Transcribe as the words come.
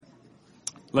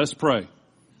Let's pray.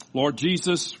 Lord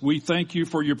Jesus, we thank you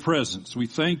for your presence. We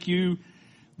thank you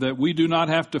that we do not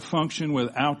have to function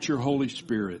without your Holy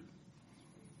Spirit.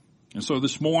 And so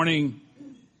this morning,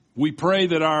 we pray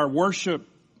that our worship,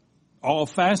 all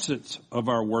facets of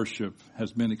our worship,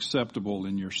 has been acceptable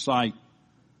in your sight.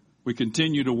 We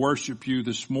continue to worship you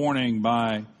this morning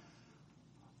by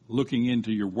looking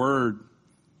into your word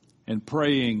and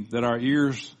praying that our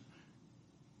ears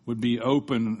would be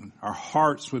open, our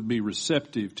hearts would be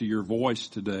receptive to your voice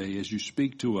today as you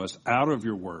speak to us out of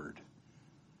your word.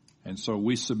 And so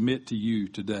we submit to you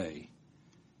today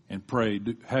and pray,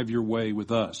 have your way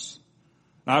with us.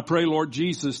 I pray, Lord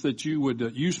Jesus, that you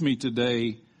would use me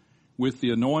today with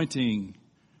the anointing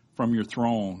from your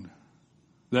throne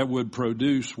that would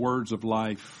produce words of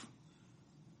life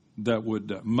that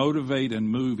would motivate and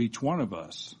move each one of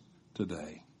us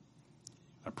today.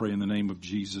 I pray in the name of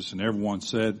Jesus, and everyone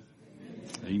said,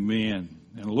 Amen.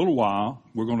 In a little while,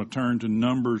 we're going to turn to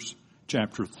Numbers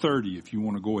chapter 30, if you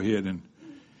want to go ahead and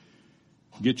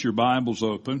get your Bibles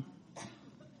open.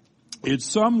 In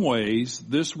some ways,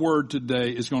 this word today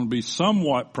is going to be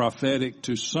somewhat prophetic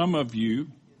to some of you.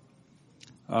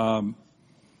 I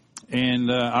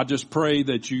just pray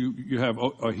that you have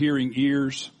hearing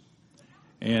ears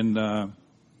and that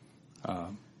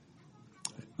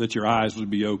your eyes would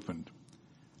be opened.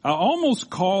 I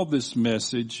almost called this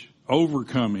message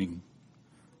Overcoming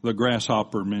the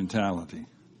Grasshopper Mentality.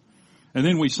 And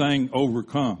then we sang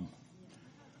Overcome.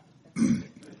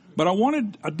 But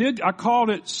I called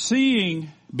it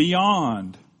Seeing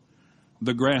Beyond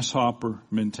the Grasshopper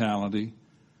Mentality.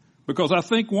 Because I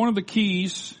think one of the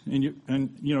keys,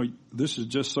 and this is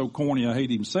just so corny, I hate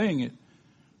even saying it,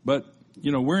 but,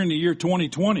 we're in the year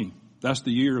 2020. That's the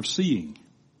year of seeing.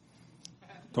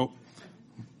 So,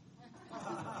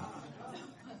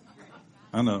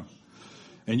 I know.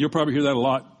 And you'll probably hear that a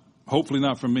lot, hopefully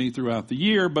not from me throughout the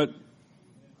year, but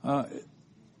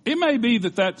it may be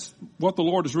that that's what the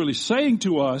Lord is really saying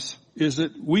to us, is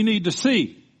that we need to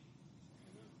see.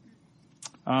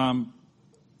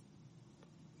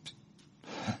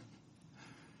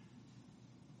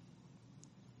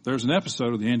 There's an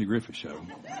episode of the Andy Griffith Show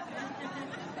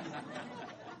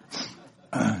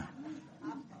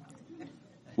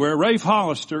where Rafe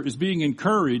Hollister is being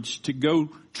encouraged to go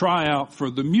try out for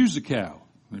the musicale.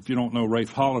 If you don't know,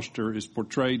 Rafe Hollister is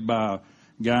portrayed by a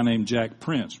guy named Jack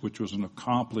Prince, which was an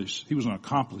accomplished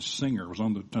singer, was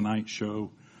on the Tonight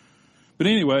Show. But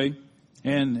anyway,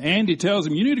 and Andy tells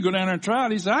him, you need to go down there and try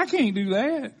it. He said, I can't do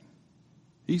that.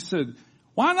 He said,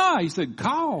 why not? He said,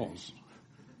 cause.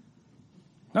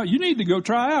 No, you need to go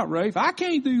try out, Rafe. I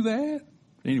can't do that.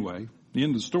 Anyway, the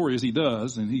end of the story is he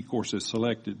does, and he, of course, is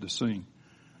selected to sing.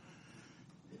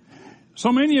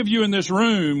 So many of you in this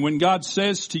room, when God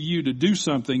says to you to do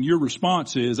something, your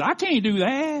response is, I can't do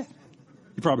that.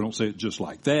 You probably don't say it just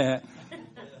like that.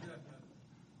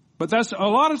 But that's a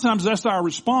lot of times that's our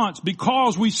response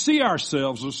because we see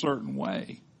ourselves a certain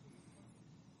way.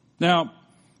 Now,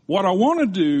 what I want to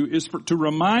do is to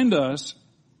remind us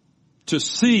to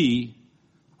see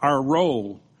our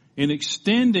role in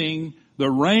extending the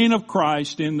reign of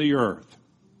Christ in the earth.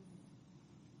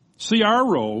 See our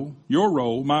role, your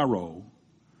role, my role,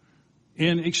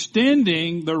 in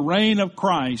extending the reign of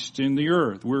Christ in the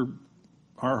earth.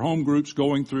 Our home group's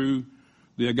going through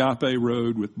the Agape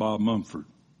Road with Bob Mumford.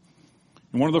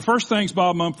 And one of the first things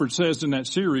Bob Mumford says in that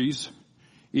series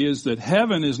is that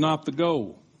heaven is not the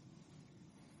goal.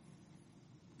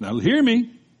 Now hear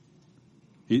me.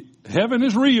 Heaven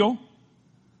is real.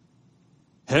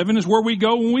 Heaven is where we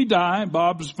go when we die.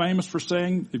 Bob is famous for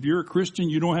saying, if you're a Christian,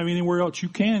 you don't have anywhere else you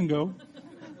can go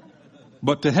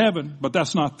but to heaven. But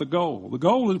that's not the goal. The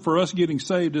goal for us getting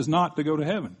saved is not to go to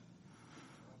heaven.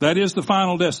 That is the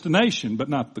final destination, but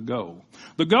not the goal.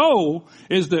 The goal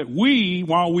is that we,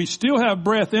 while we still have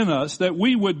breath in us, that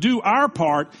we would do our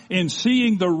part in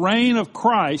seeing the reign of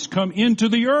Christ come into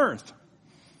the earth.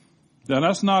 Now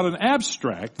that's not an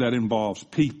abstract. That involves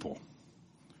people.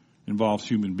 Involves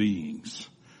human beings.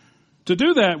 To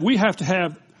do that, we have to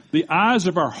have the eyes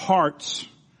of our hearts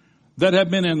that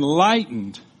have been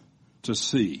enlightened to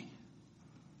see.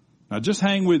 Now just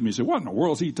hang with me. Say, what in the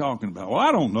world is he talking about? Well,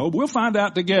 I don't know. We'll find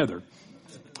out together.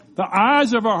 The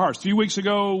eyes of our hearts. A few weeks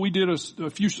ago, we did a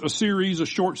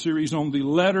short series on the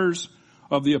letters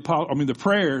of the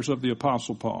prayers of the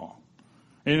Apostle Paul.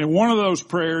 And in one of those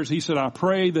prayers, he said, I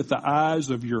pray that the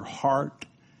eyes of your heart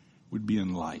would be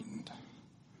enlightened.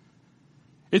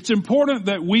 It's important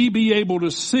that we be able to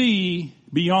see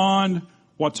beyond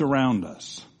what's around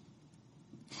us.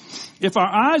 If our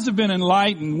eyes have been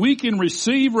enlightened, we can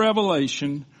receive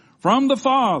revelation from the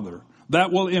Father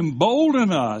that will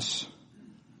embolden us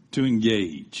to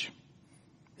engage.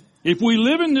 If we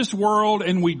live in this world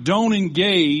and we don't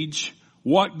engage,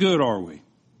 what good are we?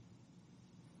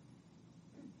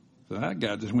 So that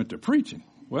guy just went to preaching.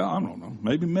 Well, I don't know,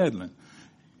 maybe meddling.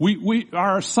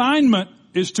 Our assignment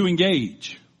is to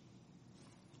engage.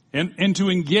 And to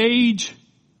engage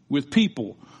with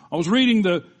people. I was reading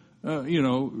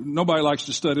nobody likes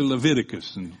to study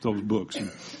Leviticus and those books.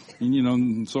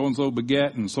 And so-and-so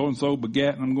begat and so-and-so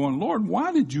begat. And I'm going, Lord,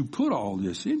 why did you put all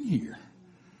this in here?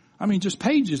 I mean, just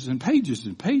pages and pages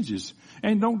and pages.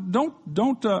 And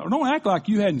don't act like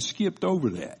you hadn't skipped over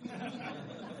that.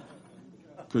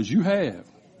 Because you have.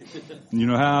 You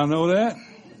know how I know that?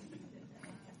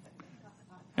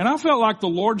 And I felt like the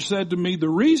Lord said to me, the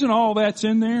reason all that's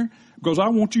in there, because I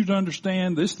want you to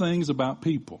understand this thing's about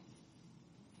people.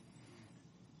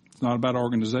 It's not about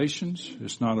organizations.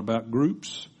 It's not about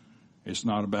groups. It's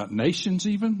not about nations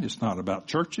even. It's not about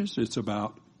churches. It's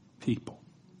about people.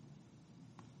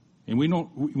 And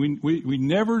we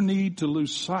never need to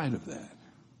lose sight of that.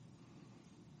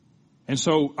 And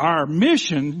so our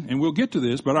mission, and we'll get to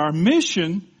this, but our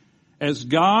mission as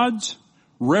God's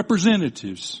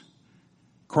representatives,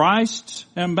 Christ's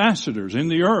ambassadors in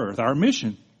the earth, our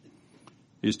mission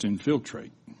is to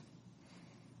infiltrate.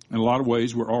 In a lot of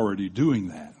ways, we're already doing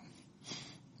that.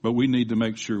 But we need to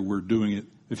make sure we're doing it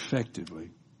effectively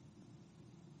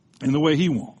in the way He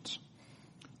wants.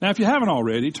 Now, if you haven't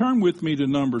already, turn with me to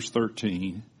Numbers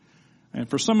 13. And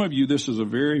for some of you, this is a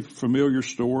very familiar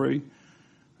story.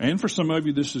 And for some of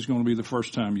you, this is going to be the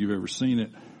first time you've ever seen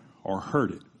it or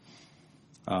heard it.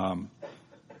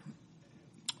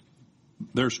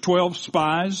 There's 12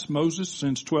 spies. Moses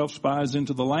sends 12 spies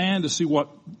into the land to see what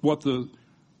the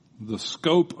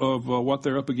scope of what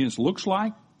they're up against looks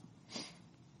like.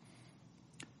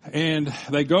 And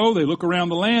they go, they look around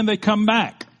the land, they come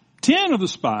back. 10 of the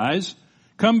spies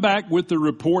come back with the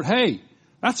report, hey,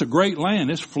 that's a great land.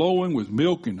 It's flowing with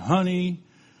milk and honey.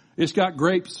 It's got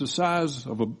grapes the size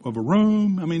of a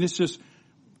room. I mean, it's just,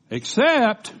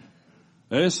 except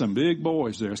there's some big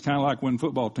boys there. It's kind of like when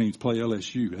football teams play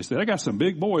LSU. They say, I got some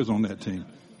big boys on that team.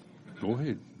 Go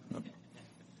ahead.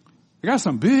 They got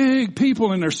some big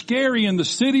people and they're scary and the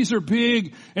cities are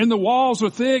big and the walls are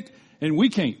thick and we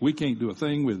can't do a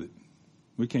thing with it.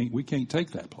 We can't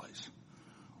take that place.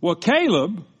 Well,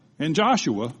 Caleb and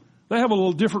Joshua, they have a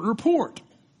little different report.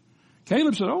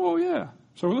 Caleb said, oh yeah.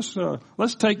 So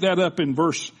let's take that up in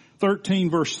verse 13,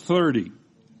 verse 30.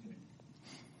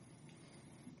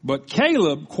 But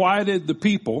Caleb quieted the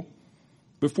people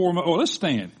before, let's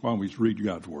stand while we read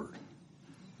God's word.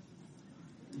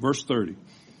 Verse 30.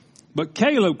 But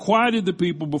Caleb quieted the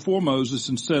people before Moses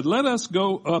and said, let us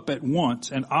go up at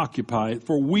once and occupy it,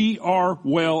 for we are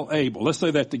well able. Let's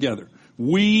say that together.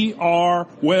 We are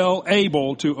well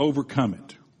able to overcome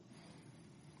it.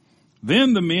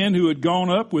 Then the men who had gone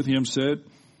up with him said,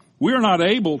 we are not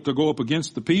able to go up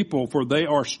against the people, for they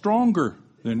are stronger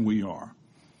than we are.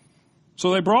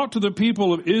 So they brought to the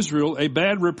people of Israel a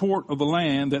bad report of the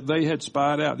land that they had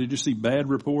spied out. Did you see bad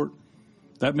report?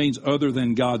 That means other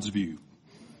than God's view.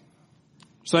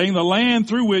 Saying the land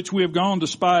through which we have gone to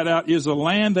spy it out is a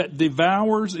land that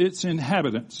devours its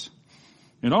inhabitants.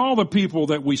 And all the people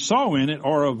that we saw in it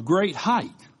are of great height.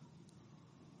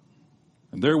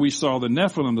 And there we saw the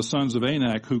Nephilim, the sons of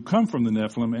Anak, who come from the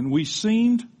Nephilim, and we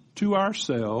seemed to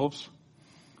ourselves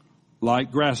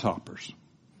like grasshoppers.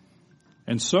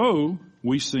 And so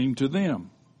we seemed to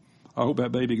them. I hope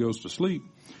that baby goes to sleep.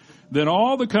 Then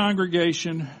all the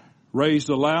congregation raised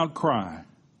a loud cry,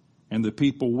 and the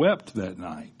people wept that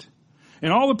night.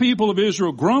 And all the people of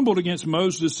Israel grumbled against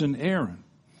Moses and Aaron.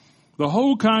 The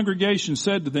whole congregation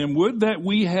said to them, would that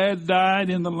we had died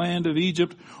in the land of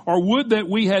Egypt, or would that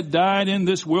we had died in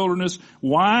this wilderness.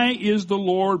 Why is the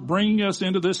Lord bringing us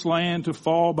into this land to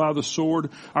fall by the sword?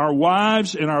 Our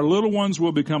wives and our little ones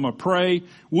will become a prey.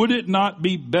 Would it not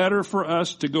be better for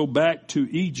us to go back to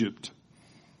Egypt?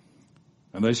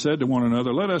 And they said to one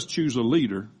another, let us choose a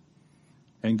leader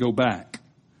and go back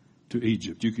to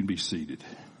Egypt. You can be seated.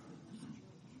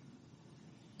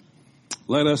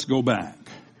 Let us go back.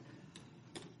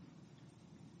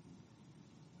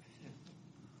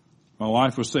 My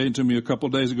wife was saying to me a couple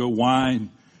of days ago, why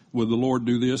would the Lord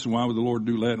do this and why would the Lord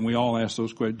do that? And we all asked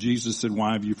those questions. Jesus said,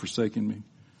 why have you forsaken me?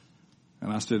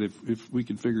 And I said, if we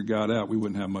could figure God out, we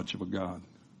wouldn't have much of a God.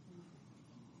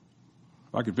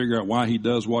 If I could figure out why He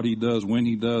does what He does, when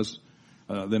He does,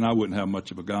 then I wouldn't have much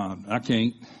of a God. I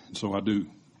can't, and so I do.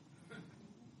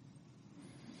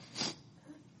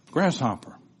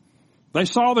 Grasshopper. They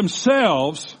saw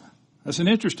themselves, that's an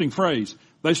interesting phrase,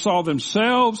 they saw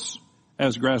themselves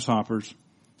as grasshoppers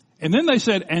And then they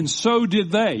said, and so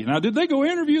did they. Now, did they go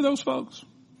interview those folks?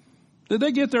 Did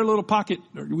they get their little pocket,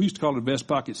 or we used to call it a vest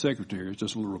pocket secretary, it's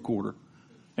just a little recorder,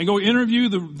 and go interview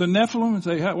the Nephilim and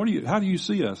say, how do you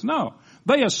see us? No.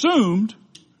 They assumed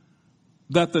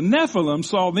that the Nephilim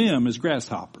saw them as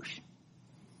grasshoppers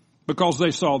because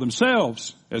they saw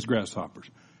themselves as grasshoppers.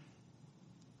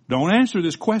 Don't answer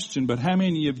this question, but how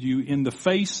many of you, in the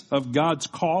face of God's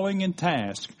calling and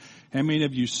task, how many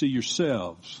of you see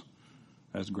yourselves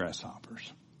as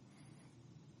grasshoppers?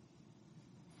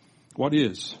 What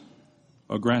is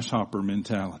a grasshopper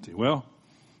mentality? Well,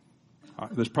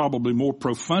 there's probably more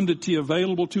profundity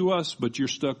available to us, but you're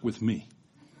stuck with me.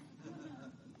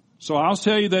 So I'll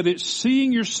tell you that it's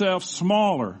seeing yourself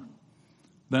smaller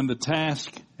than the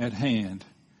task at hand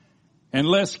and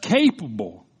less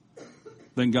capable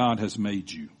than God has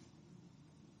made you.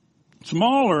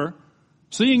 Smaller,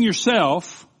 seeing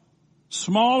yourself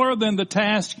smaller than the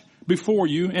task before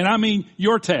you, and I mean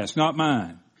your task, not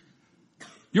mine.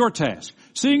 Your task.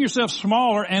 Seeing yourself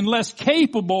smaller and less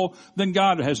capable than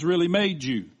God has really made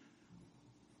you.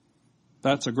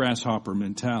 That's a grasshopper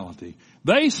mentality.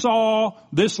 They saw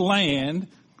this land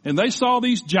and they saw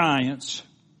these giants.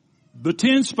 The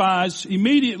 10 spies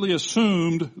immediately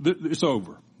assumed that it's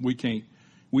over. We can't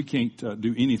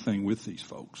do anything with these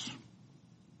folks.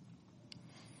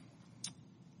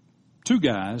 2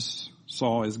 guys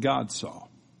saw as God saw.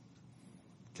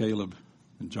 Caleb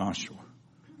and Joshua.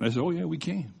 They said, oh yeah, we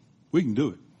can. We can do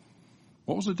it.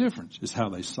 What was the difference? It's how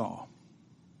they saw.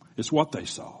 It's what they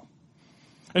saw.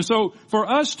 And so for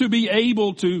us to be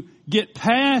able to get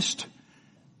past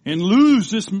and lose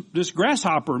this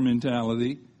grasshopper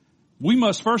mentality, we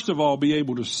must first of all be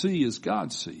able to see as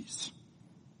God sees.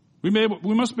 We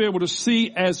must be able to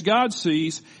see as God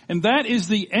sees, and that is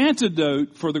the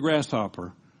antidote for the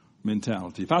grasshopper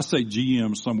mentality. If I say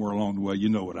GM somewhere along the way, you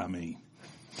know what I mean.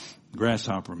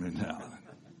 Grasshopper mentality.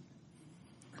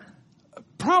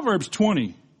 Proverbs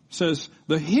 20 says,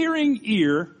 the hearing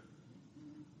ear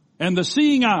and the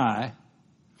seeing eye,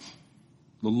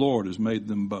 the Lord has made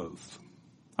them both.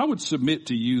 I would submit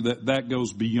to you that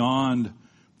goes beyond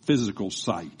physical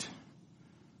sight.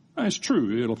 It's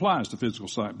true, it applies to physical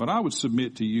sight, but I would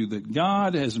submit to you that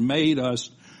God has made us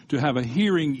to have a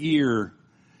hearing ear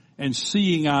and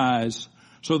seeing eyes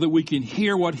so that we can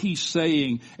hear what He's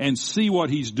saying and see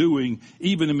what He's doing,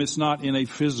 even if it's not in a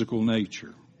physical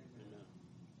nature.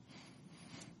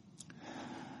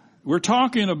 We're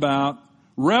talking about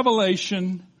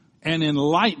revelation and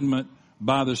enlightenment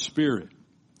by the Spirit.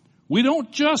 We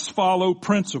don't just follow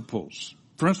principles.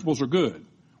 Principles are good.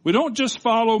 We don't just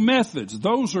follow methods.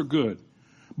 Those are good.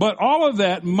 But all of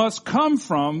that must come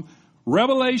from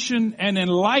revelation and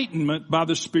enlightenment by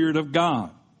the Spirit of God.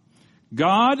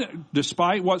 God,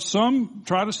 despite what some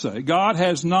try to say, God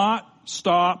has not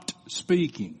stopped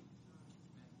speaking.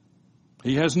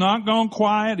 He has not gone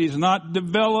quiet. He's not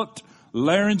developed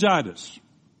laryngitis.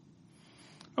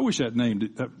 I wish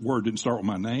that word didn't start with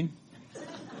my name.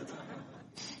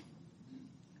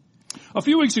 A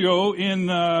few weeks ago in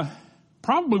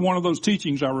probably one of those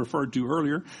teachings I referred to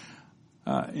earlier,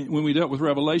 when we dealt with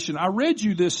Revelation, I read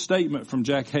you this statement from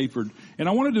Jack Hayford, and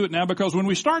I want to do it now because when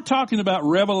we start talking about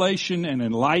revelation and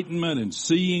enlightenment and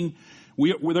seeing,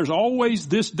 there's always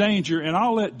this danger, and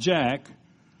I'll let Jack,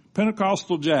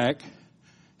 Pentecostal Jack,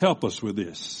 help us with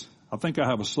this. I think I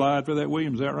have a slide for that,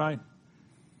 William. Is that right?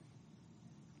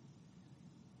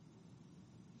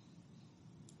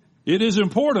 It is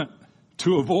important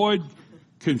to avoid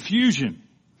confusion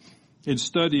in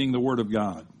studying the Word of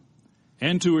God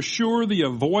and to assure the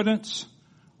avoidance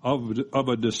of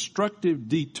a destructive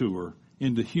detour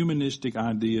into humanistic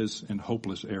ideas and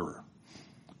hopeless error.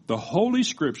 The Holy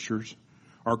Scriptures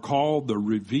are called the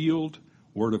revealed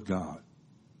Word of God.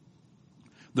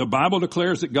 The Bible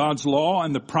declares that God's law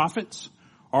and the prophets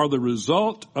are the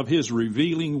result of His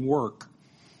revealing work,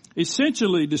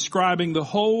 essentially describing the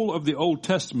whole of the Old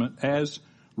Testament as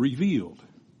revealed.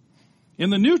 In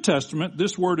the New Testament,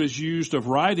 this word is used of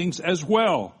writings as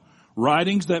well,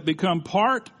 writings that become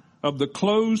part of the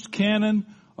closed canon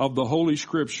of the Holy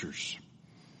Scriptures.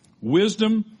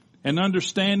 Wisdom and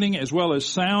understanding as well as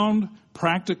sound,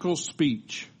 practical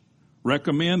speech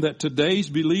recommend that today's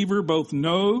believer both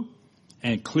know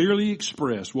and clearly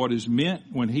express what is meant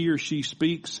when he or she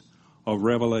speaks of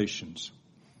revelations.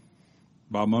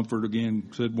 Bob Mumford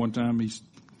again said one time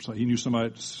he knew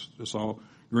somebody that saw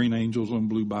green angels on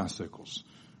blue bicycles.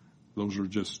 Those are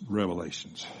just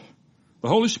revelations. The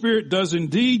Holy Spirit does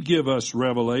indeed give us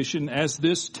revelation as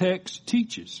this text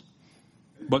teaches.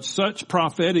 But such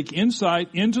prophetic insight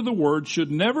into the Word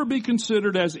should never be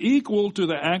considered as equal to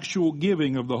the actual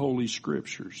giving of the Holy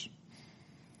Scriptures.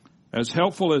 As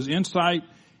helpful as insight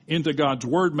into God's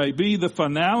Word may be, the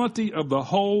finality of the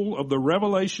whole of the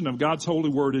revelation of God's holy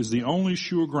Word is the only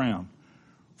sure ground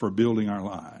for building our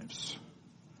lives.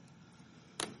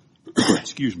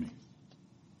 Excuse me.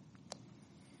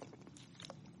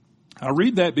 I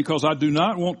read that because I do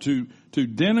not want to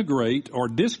denigrate or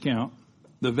discount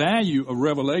the value of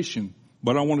revelation,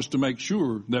 but I want us to make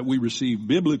sure that we receive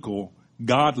biblical,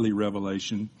 godly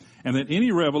revelation, and that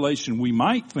any revelation we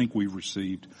might think we've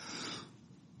received,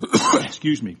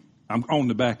 excuse me, I'm on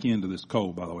the back end of this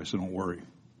cold, by the way, so don't worry,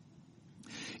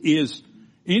 is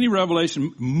any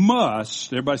revelation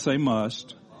must, everybody say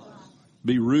must,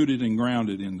 be rooted and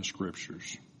grounded in the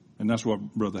Scriptures. And that's what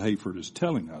Brother Hayford is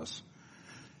telling us.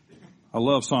 I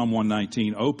love Psalm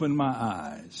 119. Open my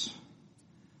eyes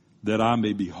that I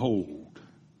may behold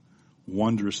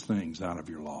wondrous things out of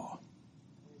your law.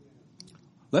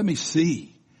 Let me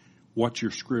see what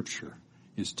your Scripture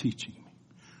is teaching me.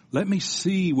 Let me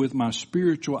see with my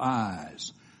spiritual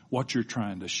eyes what you're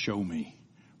trying to show me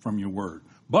from your Word.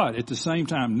 But at the same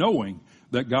time, knowing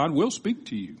that God will speak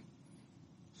to you.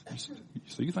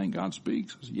 So you think God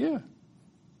speaks? I said, yeah.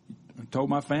 I told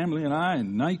my family and I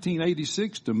in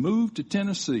 1986 to move to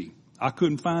Tennessee. I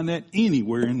couldn't find that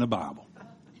anywhere in the Bible.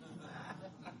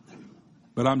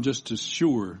 But I'm just as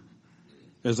sure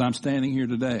as I'm standing here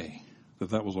today that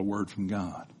that was a word from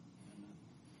God.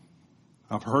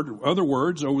 I've heard other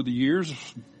words over the years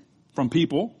from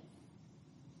people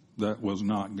that was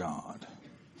not God.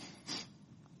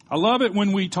 I love it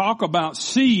when we talk about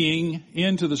seeing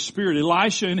into the Spirit.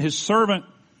 Elisha and his servant,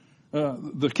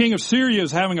 the king of Syria,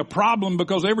 is having a problem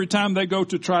because every time they go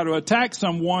to try to attack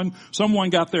someone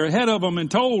got there ahead of them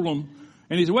and told them.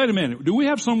 And he said, wait a minute, do we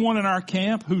have someone in our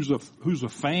camp who's a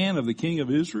fan of the king of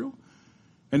Israel?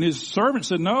 And his servant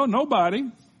said, no, nobody.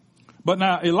 But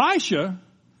now Elisha,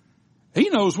 he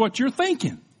knows what you're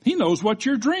thinking. He knows what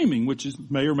you're dreaming, which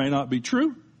may or may not be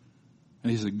true.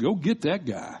 And he said, go get that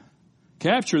guy.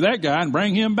 Capture that guy and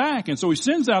bring him back. And so he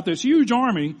sends out this huge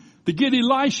army to get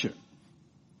Elisha.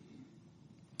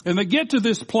 And they get to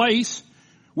this place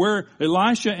where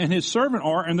Elisha and his servant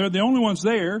are, and they're the only ones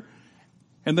there.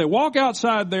 And they walk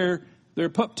outside their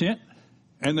pup tent,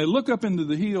 and they look up into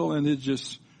the hill, and it's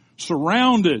just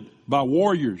surrounded by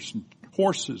warriors and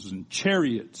horses and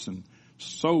chariots and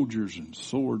soldiers and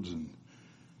swords.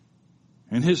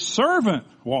 And his servant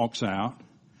walks out,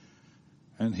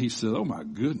 and he said, oh my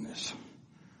goodness,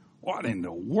 what in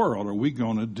the world are we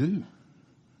going to do?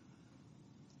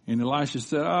 And Elisha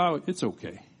said, oh, it's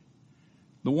okay.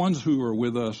 The ones who are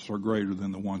with us are greater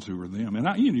than the ones who are them. And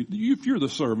if you're the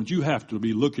servant, you have to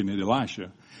be looking at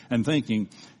Elisha and thinking,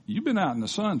 you've been out in the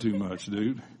sun too much,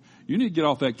 dude. You need to get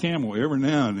off that camel every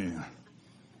now and then.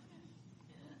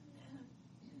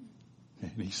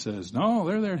 And he says, no,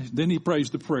 they're there. Then he prays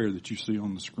the prayer that you see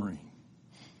on the screen.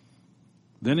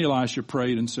 Then Elisha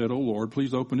prayed and said, oh Lord,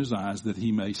 please open his eyes that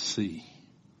he may see.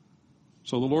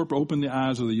 So the Lord opened the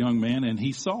eyes of the young man, and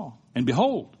he saw. And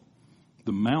behold,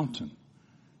 the mountain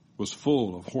was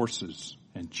full of horses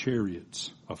and chariots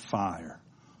of fire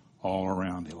all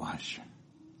around Elisha.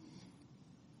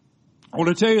 I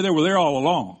want to tell you, they were there all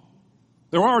along.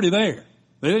 They were already there.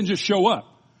 They didn't just show up.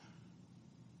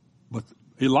 But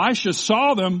Elisha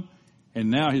saw them,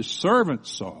 and now his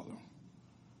servants saw them.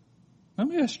 Let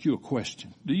me ask you a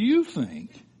question. Do you think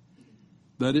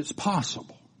that it's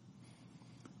possible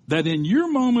that in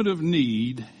your moment of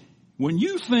need, when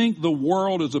you think the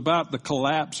world is about to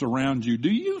collapse around you,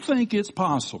 do you think it's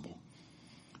possible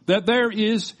that there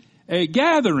is a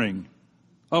gathering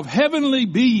of heavenly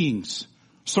beings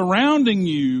surrounding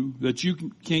you that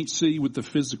you can't see with the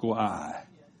physical eye?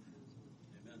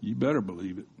 You better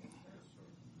believe it.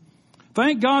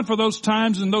 Thank God for those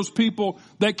times and those people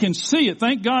that can see it.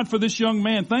 Thank God for this young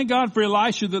man. Thank God for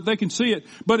Elisha that they can see it.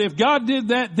 But if God did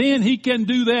that then, he can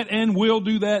do that and will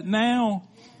do that now.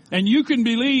 And you can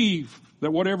believe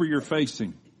that whatever you're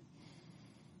facing,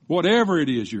 whatever it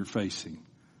is you're facing,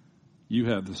 you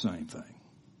have the same thing.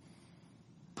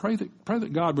 Pray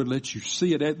that God would let you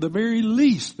see it, at the very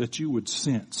least that you would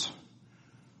sense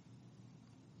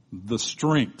the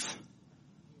strength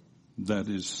that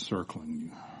is circling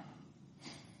you.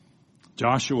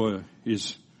 Joshua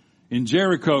is in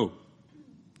Jericho.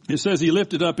 It says he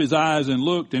lifted up his eyes and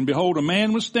looked, and behold, a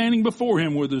man was standing before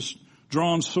him with his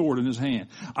drawn sword in his hand.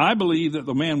 I believe that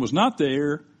the man was not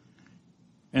there,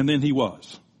 and then he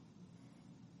was.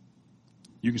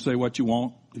 You can say what you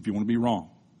want if you want to be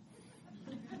wrong.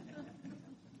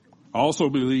 I also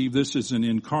believe this is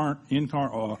an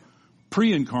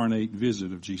pre-incarnate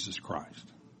visit of Jesus Christ.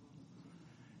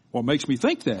 What makes me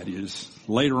think that is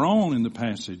later on in the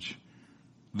passage,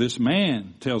 this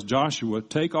man tells Joshua,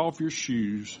 take off your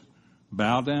shoes,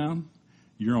 bow down,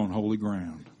 you're on holy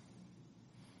ground.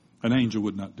 An angel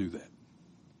would not do that.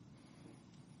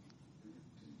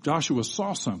 Joshua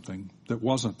saw something that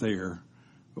wasn't there.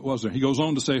 It wasn't. He goes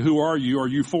on to say, who are you? Are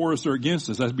you for us or against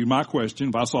us? That'd be my question.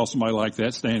 If I saw somebody like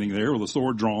that standing there with a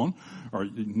sword drawn, or,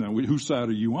 whose side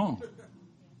are you on?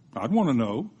 I'd want to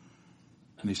know.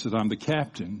 And he said, I'm the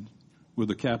captain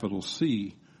with a capital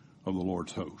C of the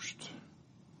Lord's host.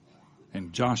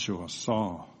 And Joshua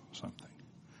saw something.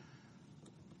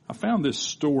 I found this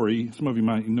story. Some of you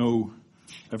might know,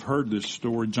 have heard this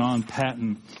story. John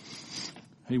Patton,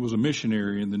 he was a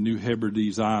missionary in the New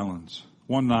Hebrides Islands.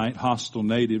 One night, hostile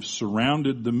natives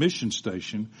surrounded the mission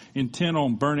station, intent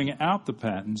on burning out the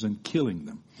Pattons and killing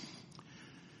them.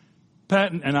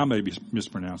 Patton, and I may be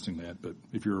mispronouncing that, but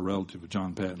if you're a relative of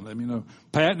John Patton, let me know.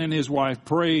 Patton and his wife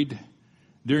prayed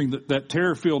during that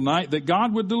terror-filled night that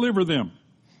God would deliver them.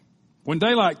 When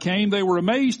daylight came, they were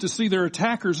amazed to see their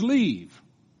attackers leave.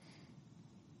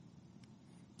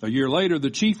 A year later,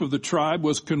 the chief of the tribe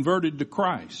was converted to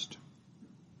Christ.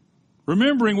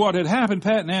 Remembering what had happened,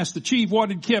 Patton asked the chief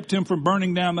what had kept him from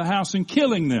burning down the house and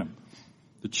killing them.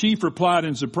 The chief replied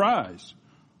in surprise,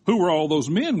 who were all those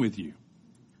men with you?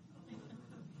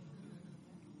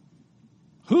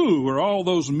 Who were all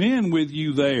those men with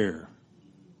you there?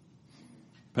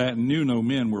 Patton knew no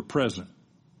men were present.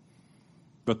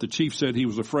 But the chief said he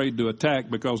was afraid to attack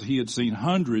because he had seen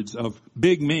hundreds of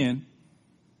big men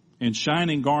in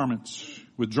shining garments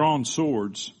with drawn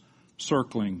swords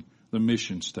circling the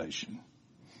mission station.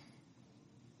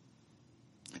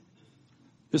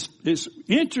 It's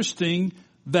interesting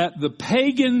that the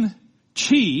pagan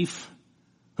chief,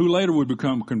 who later would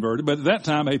become converted, but at that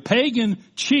time a pagan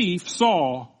chief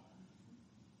saw,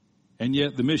 and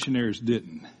yet the missionaries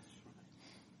didn't.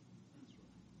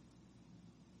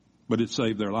 But it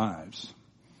saved their lives.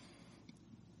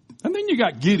 And then you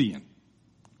got Gideon.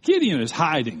 Gideon is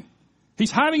hiding.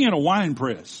 He's hiding in a wine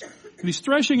press. And he's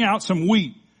threshing out some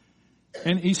wheat.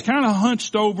 And he's kind of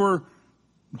hunched over,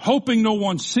 hoping no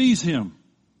one sees him.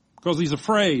 Because he's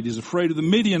afraid. He's afraid of the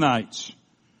Midianites.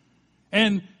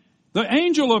 And the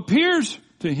angel appears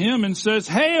to him and says,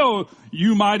 "Hail,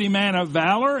 you mighty man of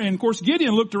valor." And of course,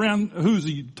 Gideon looked around, who's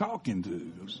he talking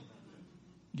to?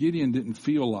 Gideon didn't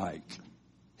feel like,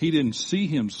 he didn't see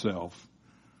himself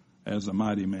as a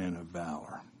mighty man of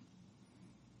valor.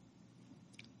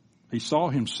 He saw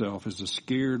himself as a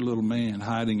scared little man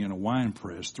hiding in a wine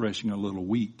press, threshing a little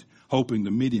wheat, hoping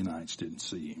the Midianites didn't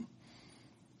see him.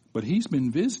 But he's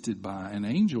been visited by an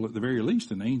angel, at the very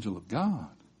least an angel of God,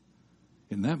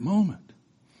 in that moment.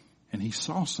 And he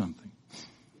saw something.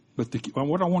 But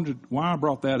why I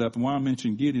brought that up and why I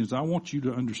mentioned Gideon is I want you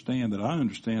to understand that I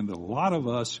understand that a lot of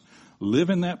us live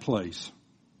in that place.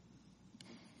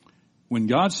 When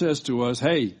God says to us,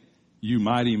 "Hey, you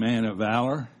mighty man of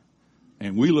valor,"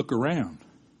 and we look around,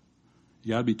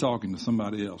 you got to be talking to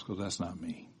somebody else, because that's not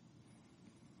me.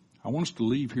 I want us to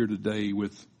leave here today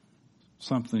with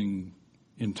something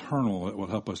internal that will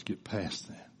help us get past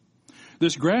that.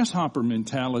 This grasshopper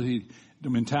mentality, the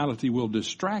mentality will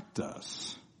distract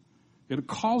us. It'll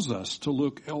cause us to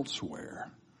look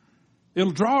elsewhere.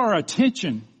 It'll draw our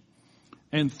attention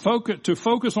and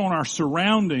focus on our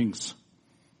surroundings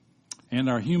and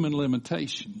our human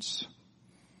limitations.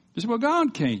 You say, "Well,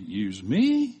 God can't use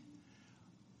me.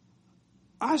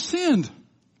 I sinned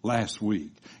last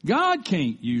week. God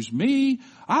can't use me.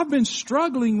 I've been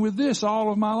struggling with this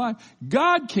all of my life.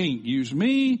 God can't use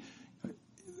me."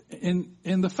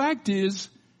 And the fact is,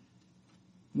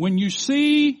 when you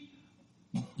see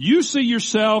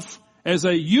yourself as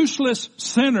a useless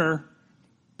sinner,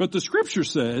 but the scripture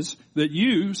says that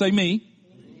you, say me,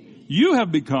 you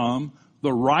have become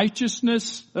the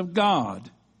righteousness of God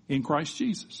in Christ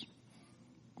Jesus.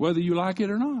 Whether you like it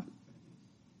or not.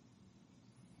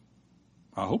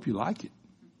 I hope you like it.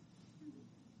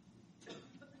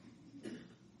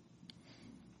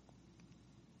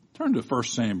 Turn to 1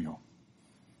 Samuel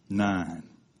 9.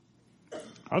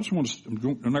 I'm not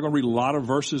going to read a lot of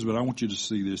verses, but I want you to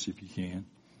see this if you can.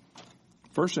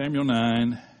 1 Samuel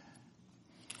 9.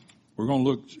 We're going to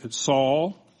look at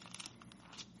Saul,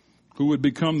 who would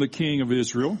become the king of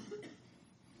Israel.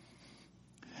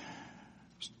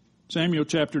 Samuel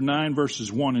chapter 9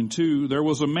 verses 1 and 2. There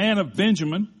was a man of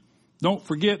Benjamin. Don't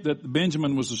forget that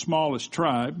Benjamin was the smallest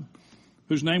tribe,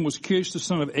 whose name was Kish, the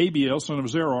son of Abiel, son of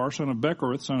Zerar, son of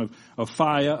Bechorath, son of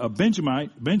Aphiah, a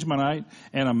Benjaminite,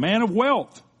 and a man of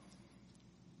wealth.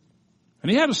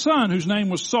 And he had a son whose name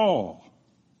was Saul,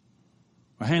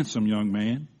 a handsome young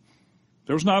man.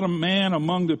 There was not a man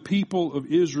among the people of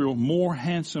Israel more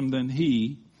handsome than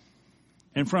he.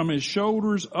 and from his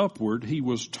shoulders upward he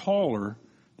was taller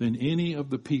than any of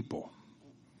the people.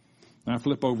 Now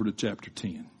flip over to chapter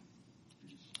 10.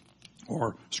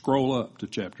 Or scroll up to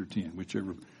chapter 10,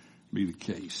 whichever be the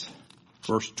case.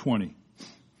 Verse 20.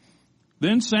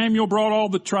 Then Samuel brought all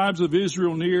the tribes of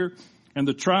Israel near, and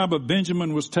the tribe of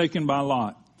Benjamin was taken by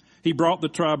lot. He brought the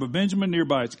tribe of Benjamin near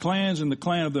by its clans, and the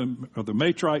clan of the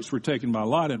Matrites were taken by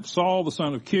lot, and Saul, the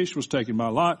son of Kish, was taken by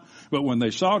lot. But when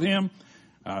they sought him,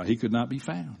 he could not be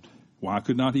found. Why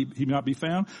could not he not be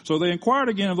found? So they inquired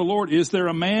again of the Lord, is there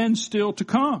a man still to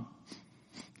come?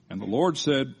 And the Lord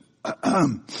said,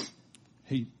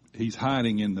 he's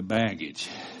hiding in the baggage.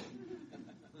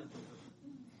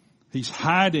 He's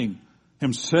hiding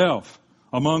himself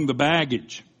among the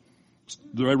baggage.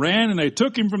 They ran and they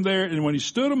took him from there, and when he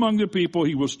stood among the people,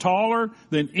 he was taller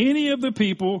than any of the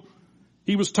people.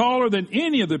 He was taller than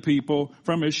any of the people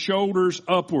from his shoulders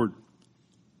upward.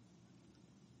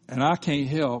 And I can't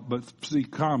help but see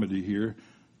comedy here.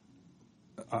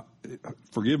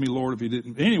 Forgive me, Lord, if he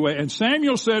didn't. Anyway, and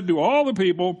Samuel said to all the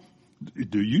people,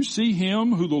 do you see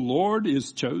him who the Lord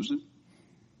is chosen?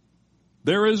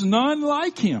 There is none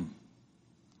like him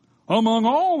among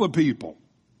all the people.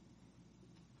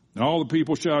 And all the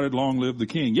people shouted, long live the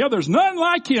king. Yeah, there's none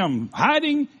like him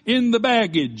hiding in the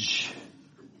baggage.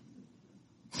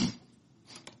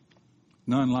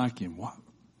 None like him. What?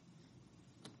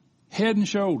 Head and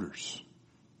shoulders.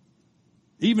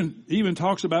 Even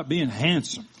talks about being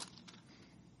handsome.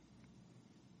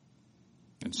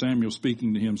 And Samuel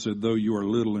speaking to him said, though you are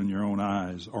little in your own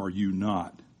eyes, are you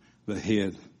not the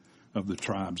head of the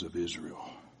tribes of Israel?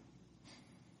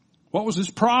 What was his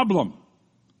problem?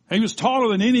 He was taller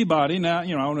than anybody. Now,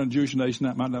 in a Jewish nation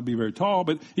that might not be very tall,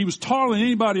 but he was taller than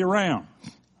anybody around.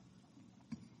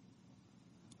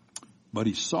 But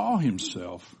he saw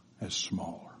himself as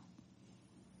smaller.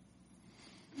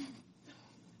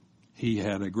 He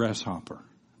had a grasshopper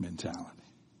mentality.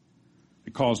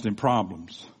 It caused him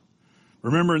problems.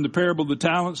 Remember in the parable of the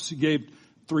talents, he gave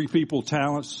 3 people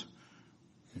talents.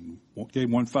 And gave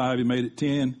one 5, he made it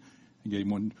 10. He gave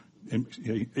one.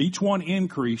 Each one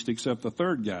increased except the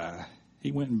third guy.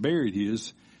 He went and buried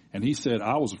his, and he said,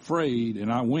 I was afraid,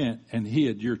 and I went and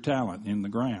hid your talent in the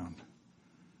ground.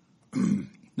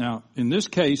 Now, in this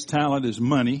case, talent is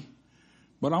money,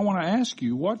 but I want to ask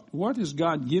you, what has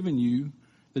God given you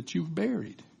that you've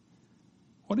buried?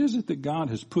 What is it that God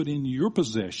has put in your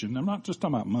possession? I'm not just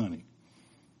talking about money.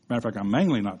 Matter of fact, I'm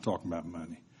mainly not talking about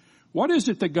money. What is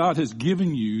it that God has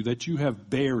given you that you have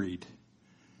buried?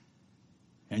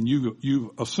 And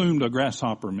you've assumed a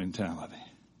grasshopper mentality.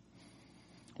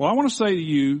 Well, I want to say to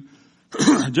you,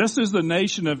 just as the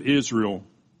nation of Israel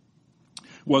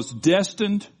was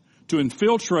destined to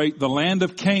infiltrate the land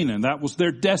of Canaan, that was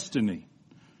their destiny,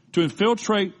 to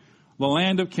infiltrate the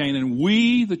land of Canaan,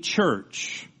 we, the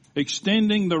church,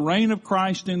 extending the reign of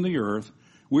Christ in the earth,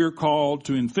 we're called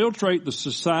to infiltrate the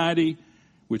society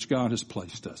which God has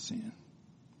placed us in.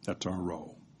 That's our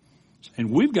role.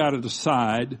 And we've got to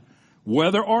decide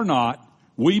whether or not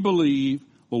we believe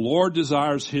the Lord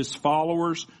desires His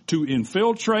followers to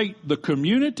infiltrate the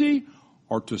community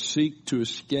or to seek to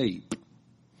escape.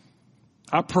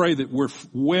 I pray that we're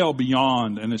well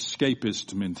beyond an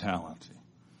escapist mentality.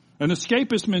 An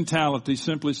escapist mentality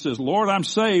simply says, Lord, I'm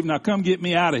saved, now come get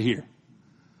me out of here.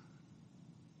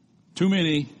 Too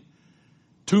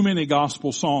many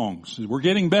gospel songs. We're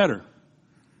getting better.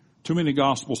 Too many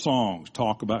gospel songs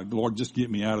talk about, Lord, just get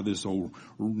me out of this old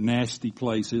nasty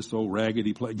place, this old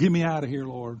raggedy place. Get me out of here,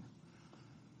 Lord.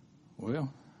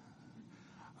 Well,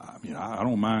 I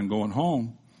don't mind going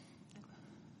home,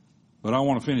 but I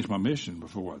want to finish my mission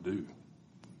before I do.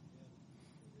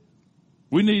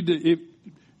 We need to,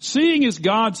 seeing as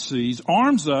God sees,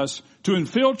 arms us to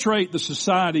infiltrate the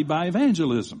society by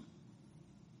evangelism.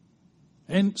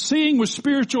 And seeing with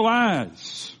spiritual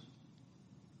eyes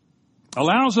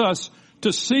allows us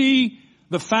to see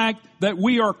the fact that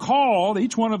we are called,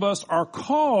 each one of us are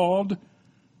called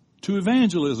to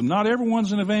evangelism. Not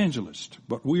everyone's an evangelist,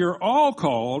 but we are all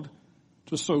called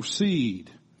to sow seed.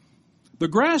 The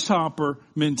grasshopper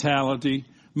mentality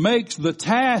makes the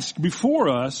task before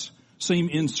us seem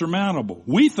insurmountable.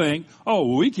 We think,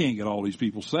 we can't get all these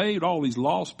people saved, all these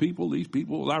lost people, these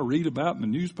people I read about in the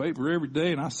newspaper every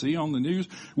day and I see on the news.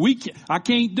 I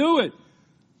can't do it.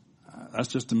 That's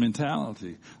just a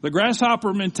mentality. The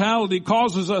grasshopper mentality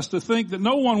causes us to think that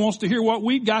no one wants to hear what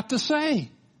we've got to say.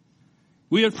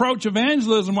 We approach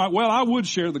evangelism like, well, I would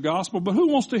share the gospel, but who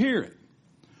wants to hear it?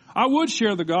 I would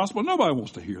share the gospel. Nobody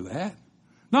wants to hear that.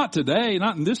 Not today,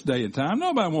 not in this day and time.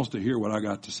 Nobody wants to hear what I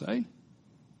got to say.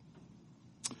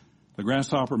 The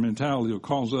grasshopper mentality will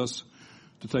cause us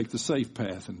to take the safe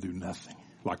path and do nothing,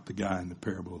 like the guy in the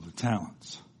parable of the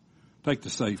talents. Take the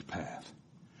safe path.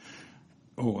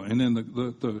 Oh, and then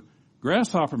the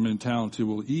grasshopper mentality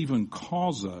will even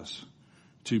cause us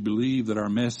to believe that our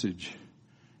message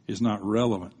is not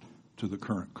relevant to the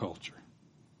current culture.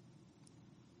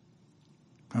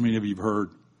 How many of you have heard,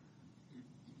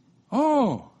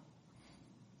 oh,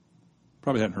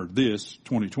 probably hadn't heard this,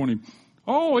 2020,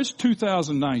 oh, it's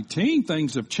 2019,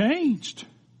 things have changed.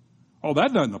 Oh,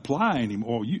 that doesn't apply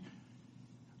anymore.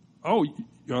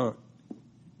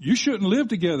 You shouldn't live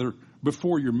together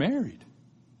before you're married.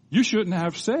 You shouldn't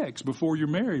have sex before you're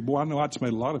married. Boy, I know that's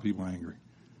made a lot of people angry.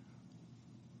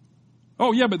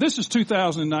 Oh, yeah, but this is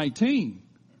 2019.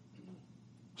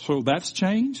 So that's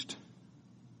changed?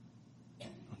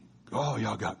 Oh,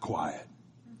 y'all got quiet.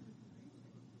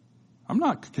 I'm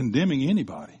not condemning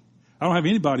anybody. I don't have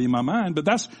anybody in my mind, but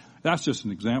that's just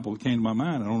an example that came to my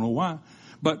mind. I don't know why.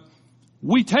 But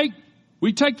we take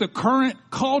the current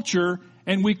culture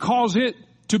and we cause it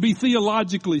to be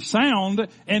theologically sound,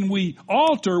 and we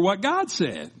alter what God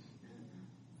said.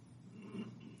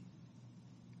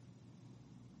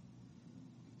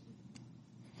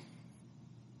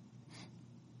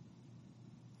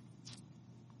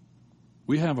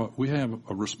 We have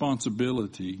a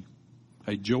responsibility,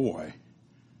 a joy,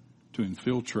 to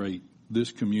infiltrate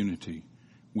this community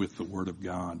with the Word of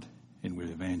God and with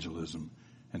evangelism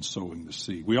and sowing the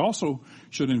seed. We also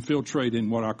should infiltrate in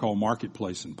what I call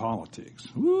marketplace and politics.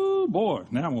 Woo, boy,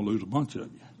 now I'm going to lose a bunch of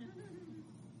you.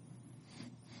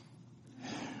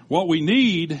 What we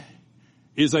need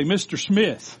is a Mr.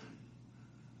 Smith.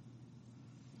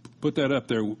 Put that up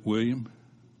there, William.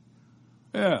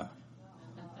 Yeah.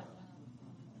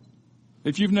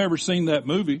 If you've never seen that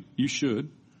movie, you should.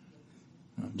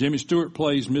 Jimmy Stewart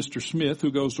plays Mr. Smith,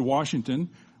 who goes to Washington.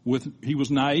 He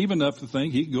was naive enough to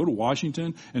think he could go to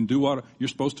Washington and do what you're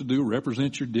supposed to do,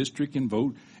 represent your district and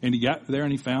vote. And he got there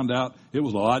and he found out it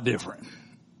was a lot different.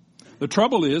 The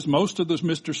trouble is, most of those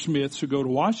Mr. Smiths who go to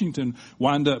Washington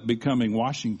wind up becoming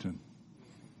Washington.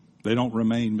 They don't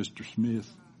remain Mr. Smith.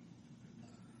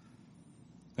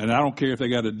 And I don't care if they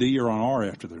got a D or an R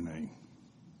after their name.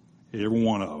 Every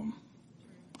one of them.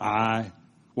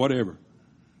 Whatever.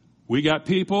 We got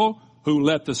people who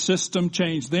let the system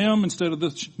change them instead of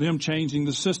them changing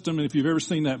the system. And if you've ever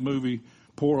seen that movie,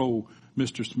 poor old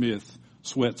Mr. Smith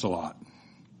sweats a lot.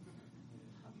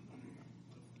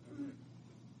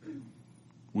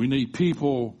 We need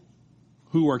people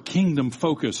who are kingdom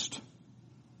focused,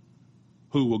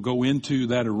 who will go into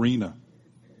that arena.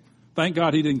 Thank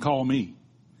God he didn't call me.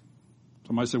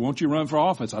 Somebody said, won't you run for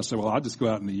office? I said, well, I'll just go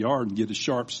out in the yard and get a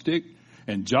sharp stick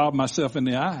and job myself in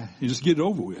the eye and just get it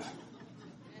over with.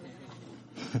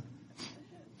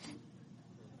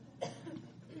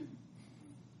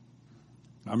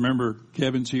 I remember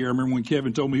Kevin's here. I remember when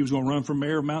Kevin told me he was going to run for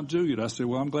mayor of Mount Juliet. I said,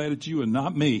 well, I'm glad it's you and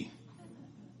not me.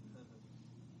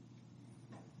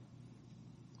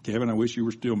 Kevin, I wish you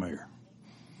were still mayor.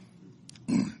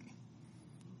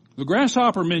 The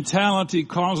grasshopper mentality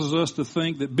causes us to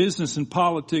think that business and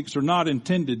politics are not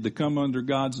intended to come under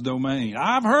God's domain.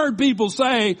 I've heard people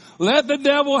say, let the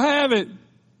devil have it.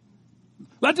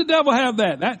 Let the devil have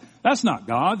that. That's not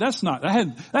God.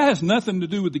 That has nothing to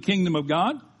do with the kingdom of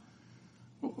God.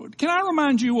 Can I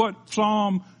remind you what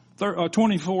Psalm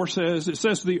 24 says? It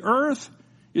says, the earth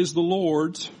is the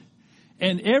Lord's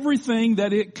and everything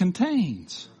that it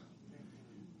contains.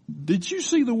 Did you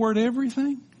see the word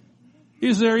everything?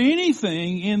 Is there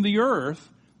anything in the earth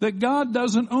that God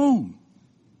doesn't own?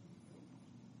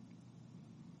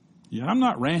 Yeah, I'm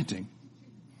not ranting.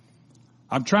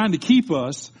 I'm trying to keep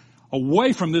us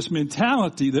away from this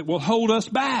mentality that will hold us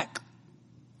back.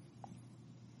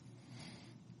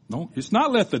 No, it's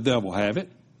not let the devil have it.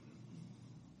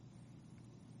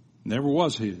 Never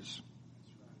was his.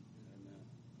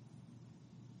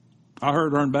 I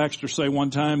heard Ern Baxter say one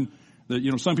time that,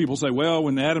 some people say, well,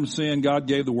 when Adam sinned, God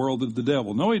gave the world to the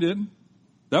devil. No, he didn't.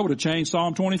 That would have changed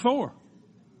Psalm 24.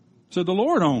 Said the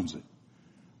Lord owns it.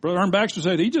 Brother Ern Baxter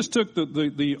said he just took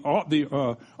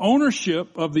the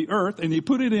ownership of the earth and he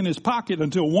put it in his pocket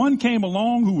until one came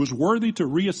along who was worthy to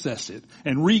reassess it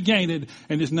and regain it,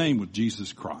 and his name was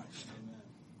Jesus Christ.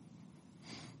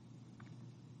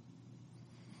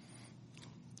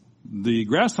 The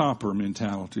grasshopper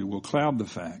mentality will cloud the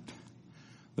fact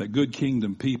that good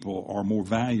kingdom people are more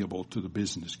valuable to the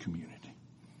business community.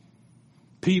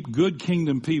 Good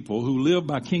kingdom people who live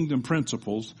by kingdom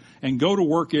principles and go to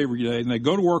work every day, and they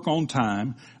go to work on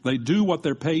time. They do what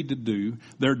they're paid to do.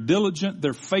 They're diligent.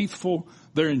 They're faithful.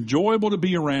 They're enjoyable to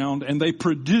be around, and they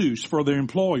produce for their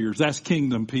employers. That's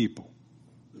kingdom people.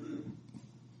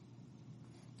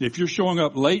 If you're showing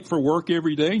up late for work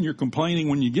every day and you're complaining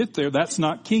when you get there, that's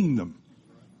not kingdom.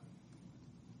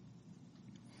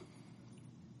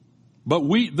 But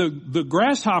the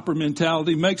grasshopper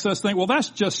mentality makes us think, well, that's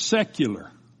just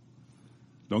secular.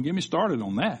 Don't get me started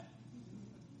on that.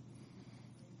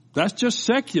 That's just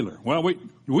secular. Well,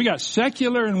 we got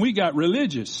secular and we got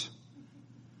religious.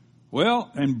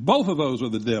 Well, and both of those are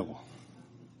the devil.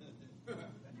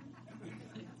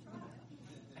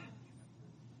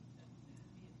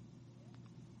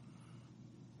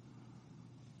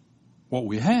 What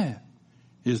we have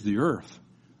is the earth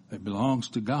that belongs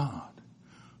to God,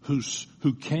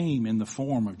 who came in the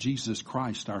form of Jesus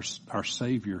Christ, our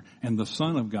Savior, and the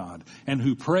Son of God, and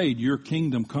who prayed, your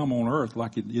kingdom come on earth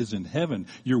like it is in heaven.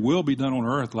 Your will be done on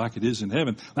earth like it is in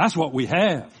heaven. That's what we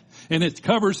have. And it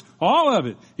covers all of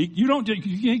it. You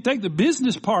can't take the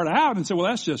business part out and say, well,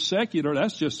 that's just secular.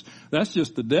 That's just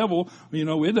the devil. You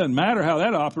know, it doesn't matter how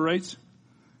that operates.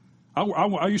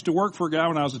 I used to work for a guy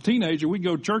when I was a teenager. We'd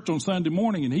go to church on Sunday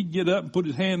morning and he'd get up and put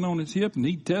his hand on his hip and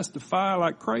he'd testify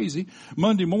like crazy.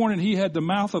 Monday morning he had the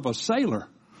mouth of a sailor.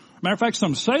 Matter of fact,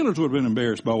 some sailors would have been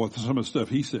embarrassed by some of the stuff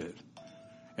he said.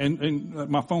 And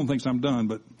my phone thinks I'm done,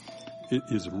 but it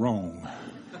is wrong.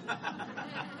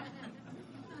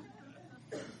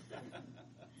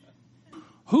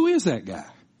 Who is that guy?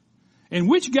 And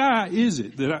which guy is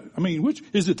it which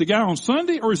is it, the guy on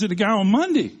Sunday or is it the guy on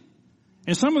Monday?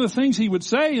 And some of the things he would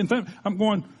say, I'm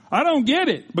going, I don't get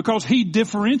it, because he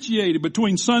differentiated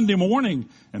between Sunday morning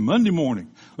and Monday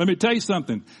morning. Let me tell you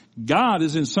something. God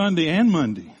is in Sunday and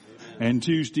Monday and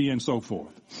Tuesday and so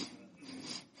forth.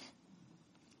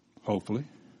 Hopefully,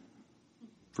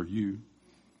 for you.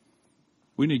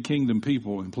 We need kingdom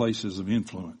people in places of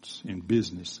influence in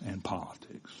business and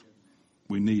politics.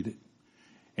 We need it.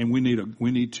 And we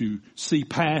need to see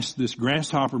past this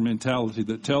grasshopper mentality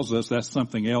that tells us that's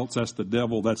something else, that's the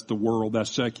devil, that's the world,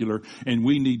 that's secular. And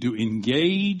we need to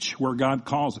engage where God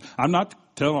calls. I'm not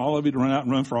telling all of you to run out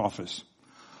and run for office.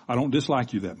 I don't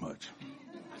dislike you that much.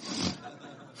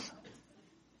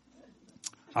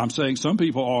 I'm saying some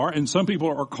people are, and some people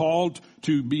are called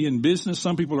to be in business.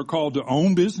 Some people are called to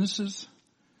own businesses.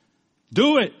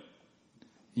 Do it.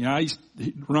 You know, I used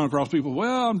to run across people,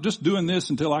 well, I'm just doing this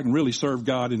until I can really serve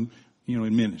God in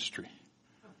ministry.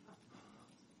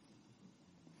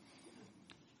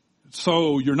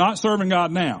 So you're not serving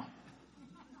God now.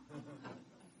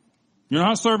 You're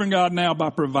not serving God now by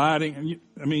providing.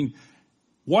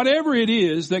 Whatever it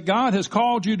is that God has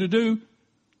called you to do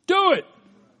it.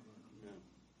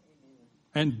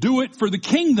 And do it for the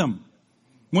kingdom.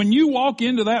 When you walk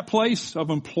into that place of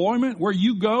employment where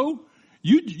you go,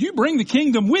 you bring the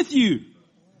kingdom with you.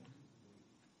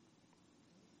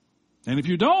 And if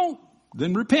you don't,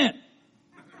 then repent.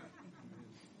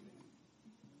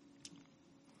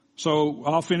 So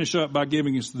I'll finish up by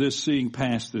giving us this, seeing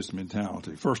past this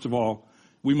mentality. First of all,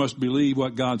 we must believe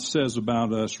what God says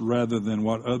about us rather than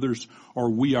what others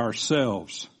or we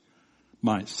ourselves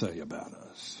might say about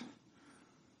us.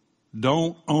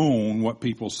 Don't own what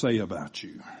people say about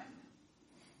you.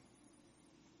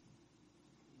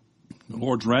 The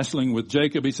Lord's wrestling with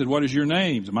Jacob. He said, what is your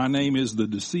name? My name is the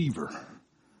deceiver.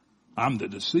 I'm the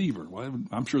deceiver. Well,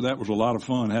 I'm sure that was a lot of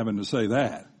fun having to say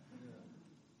that.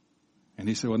 And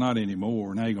he said, well, not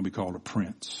anymore. Now you're going to be called a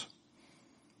prince.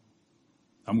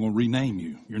 I'm going to rename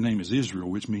you. Your name is Israel,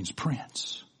 which means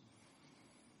prince.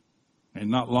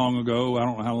 And not long ago, I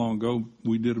don't know how long ago,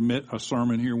 we did a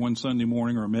sermon here one Sunday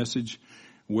morning, or a message,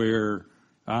 where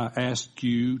I asked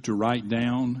you to write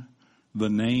down the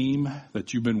name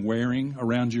that you've been wearing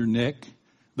around your neck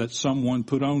that someone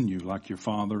put on you, like your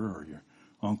father or your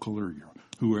uncle or your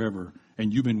whoever,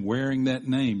 and you've been wearing that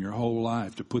name your whole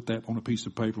life, to put that on a piece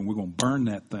of paper, and we're going to burn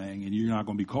that thing, and you're not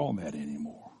going to be called that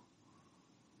anymore.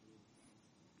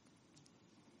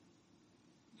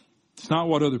 It's not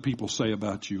what other people say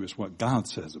about you, it's what God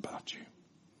says about you.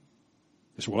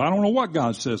 It's, well, I don't know what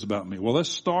God says about me. Well, let's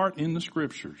start in the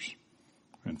scriptures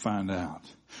and find out.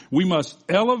 We must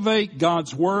elevate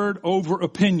God's word over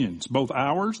opinions, both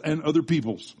ours and other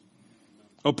people's.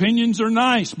 Opinions are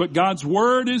nice, but God's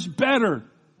word is better.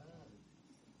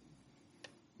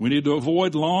 We need to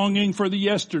avoid longing for the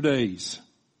yesterdays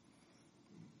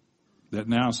that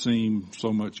now seem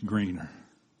so much greener.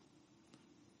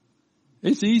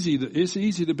 It's easy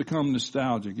to become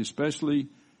nostalgic, especially,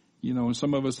 and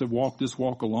some of us have walked this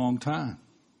walk a long time.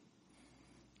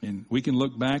 And we can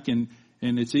look back and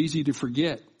it's easy to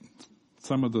forget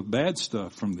some of the bad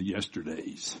stuff from the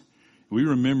yesterdays. We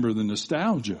remember the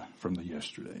nostalgia from the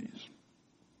yesterdays.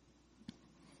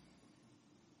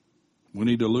 We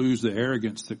need to lose the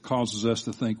arrogance that causes us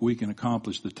to think we can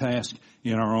accomplish the task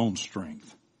in our own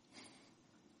strength.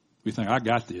 We think, I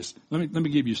got this. Let me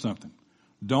give you something.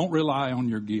 Don't rely on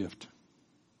your gift.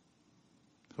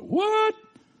 What?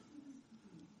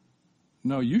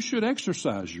 No, you should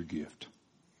exercise your gift.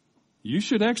 You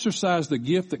should exercise the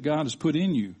gift that God has put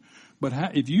in you. But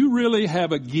if you really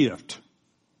have a gift,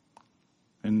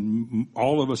 and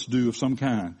all of us do of some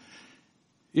kind,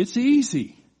 it's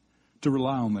easy to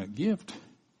rely on that gift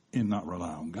and not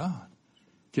rely on God.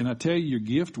 Can I tell you your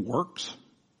gift works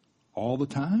all the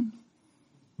time?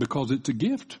 Because it's a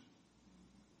gift.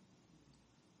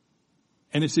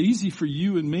 And it's easy for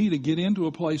you and me to get into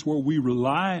a place where we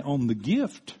rely on the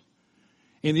gift.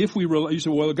 And if we rely, you say,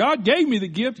 well, God gave me the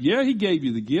gift. Yeah, He gave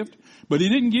you the gift. But He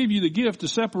didn't give you the gift to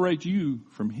separate you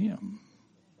from Him.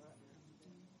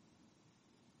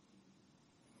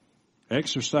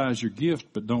 Exercise your gift,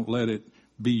 but don't let it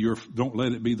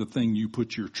be the thing you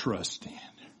put your trust in.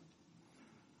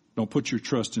 Don't put your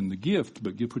trust in the gift,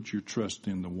 but put your trust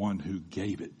in the one who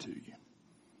gave it to you.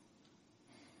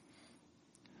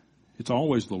 It's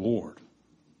always the Lord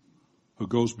who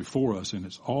goes before us, and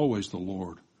it's always the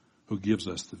Lord who gives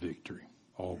us the victory.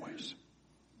 Always.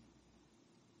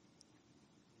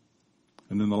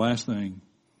 And then the last thing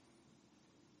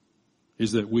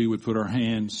is that we would put our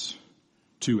hands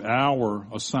to our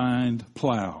assigned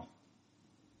plow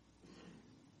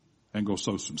and go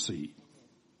sow some seed.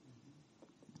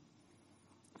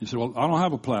 You say, well, I don't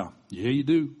have a plow. Yeah, you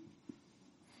do.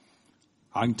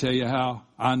 I can tell you how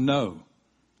I know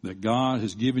that God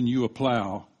has given you a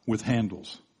plow with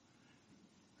handles.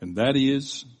 And that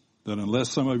is that unless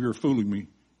some of you are fooling me,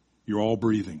 you're all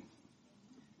breathing.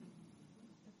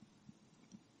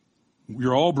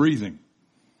 You're all breathing.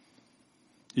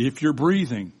 If you're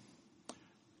breathing,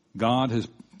 God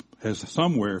has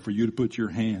somewhere for you to put your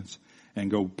hands and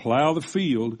go plow the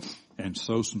field and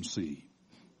sow some seed.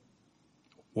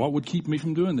 What would keep me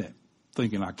from doing that?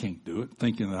 Thinking I can't do it,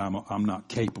 thinking that I'm not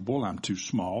capable, I'm too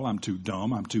small, I'm too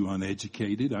dumb, I'm too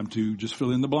uneducated, I'm too, just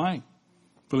fill in the blank.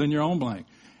 Fill in your own blank.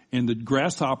 And the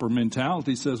grasshopper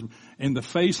mentality says, in the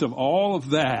face of all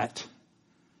of that,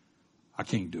 I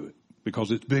can't do it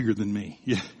because it's bigger than me.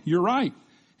 Yeah, you're right.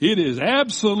 It is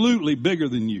absolutely bigger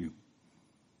than you.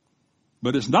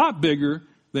 But it's not bigger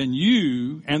than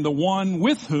you and the one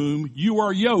with whom you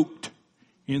are yoked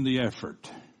in the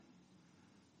effort.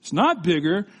 It's not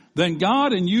bigger than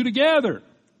God and you together.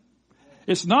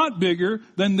 It's not bigger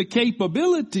than the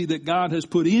capability that God has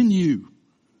put in you.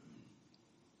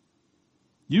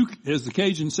 You, as the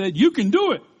Cajun said, you can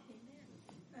do it.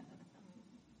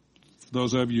 For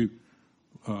those of you,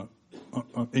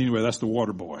 anyway, that's the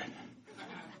Water Boy.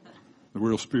 The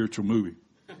real spiritual movie.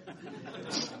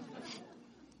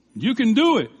 You can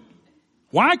do it.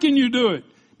 Why can you do it?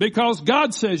 Because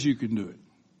God says you can do it.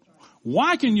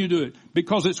 Why can you do it?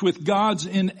 Because it's with God's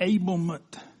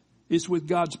enablement. It's with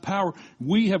God's power.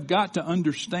 We have got to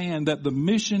understand that the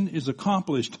mission is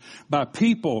accomplished by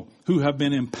people who have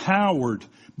been empowered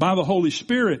by the Holy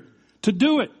Spirit to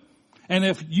do it. And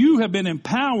if you have been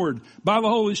empowered by the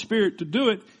Holy Spirit to do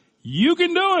it, you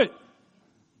can do it.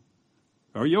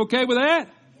 Are you okay with that?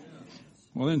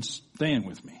 Well, then stand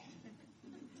with me.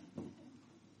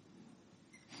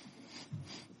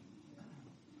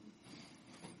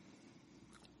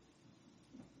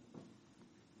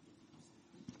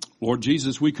 Lord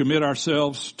Jesus, we commit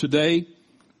ourselves today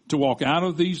to walk out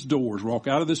of these doors, walk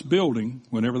out of this building,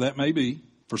 whenever that may be.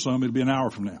 For some, it'll be an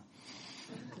hour from now.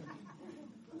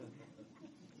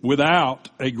 Without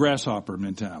a grasshopper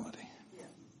mentality.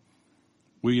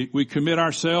 We commit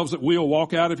ourselves that we'll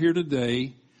walk out of here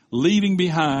today, leaving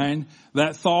behind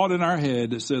that thought in our head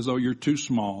that says, oh, you're too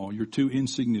small, you're too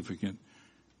insignificant,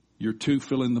 you're too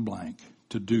fill in the blank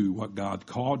to do what God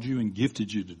called you and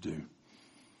gifted you to do.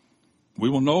 We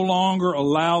will no longer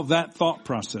allow that thought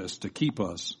process to keep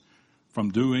us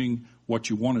from doing what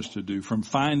you want us to do, from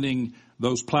finding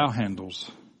those plow handles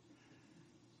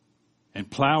and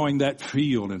plowing that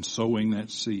field and sowing that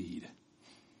seed.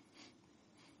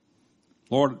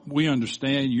 Lord, we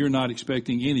understand you're not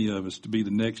expecting any of us to be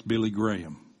the next Billy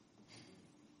Graham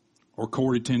or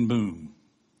Corrie ten Boom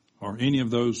or any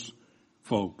of those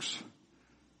folks.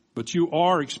 But you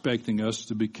are expecting us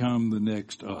to become the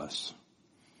next us.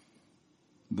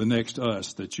 The next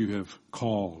us that you have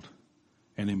called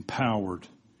and empowered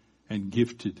and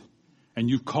gifted. And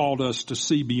you've called us to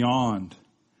see beyond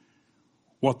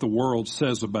what the world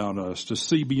says about us, to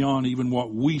see beyond even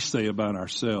what we say about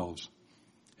ourselves,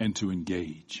 and to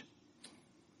engage.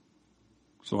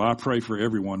 So I pray for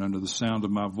everyone under the sound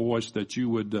of my voice that you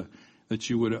would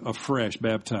afresh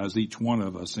baptize each one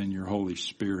of us in your Holy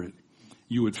Spirit.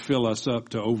 You would fill us up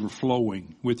to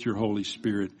overflowing with your Holy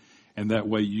Spirit. And that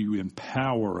way you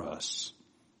empower us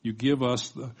You give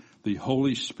us the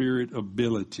Holy Spirit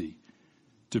ability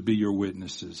to be your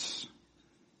witnesses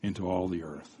into all the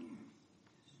earth.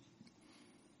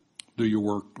 Do your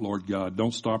work, Lord God.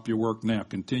 Don't stop your work now.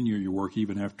 Continue your work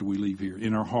even after we leave here,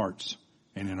 in our hearts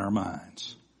and in our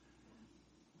minds.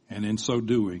 And in so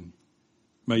doing,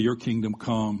 may your kingdom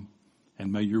come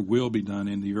and may your will be done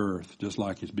in the earth just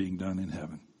like it's being done in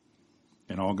heaven.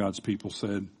 And all God's people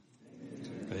said,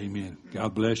 Amen.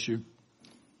 God bless you.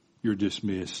 You're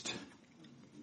dismissed.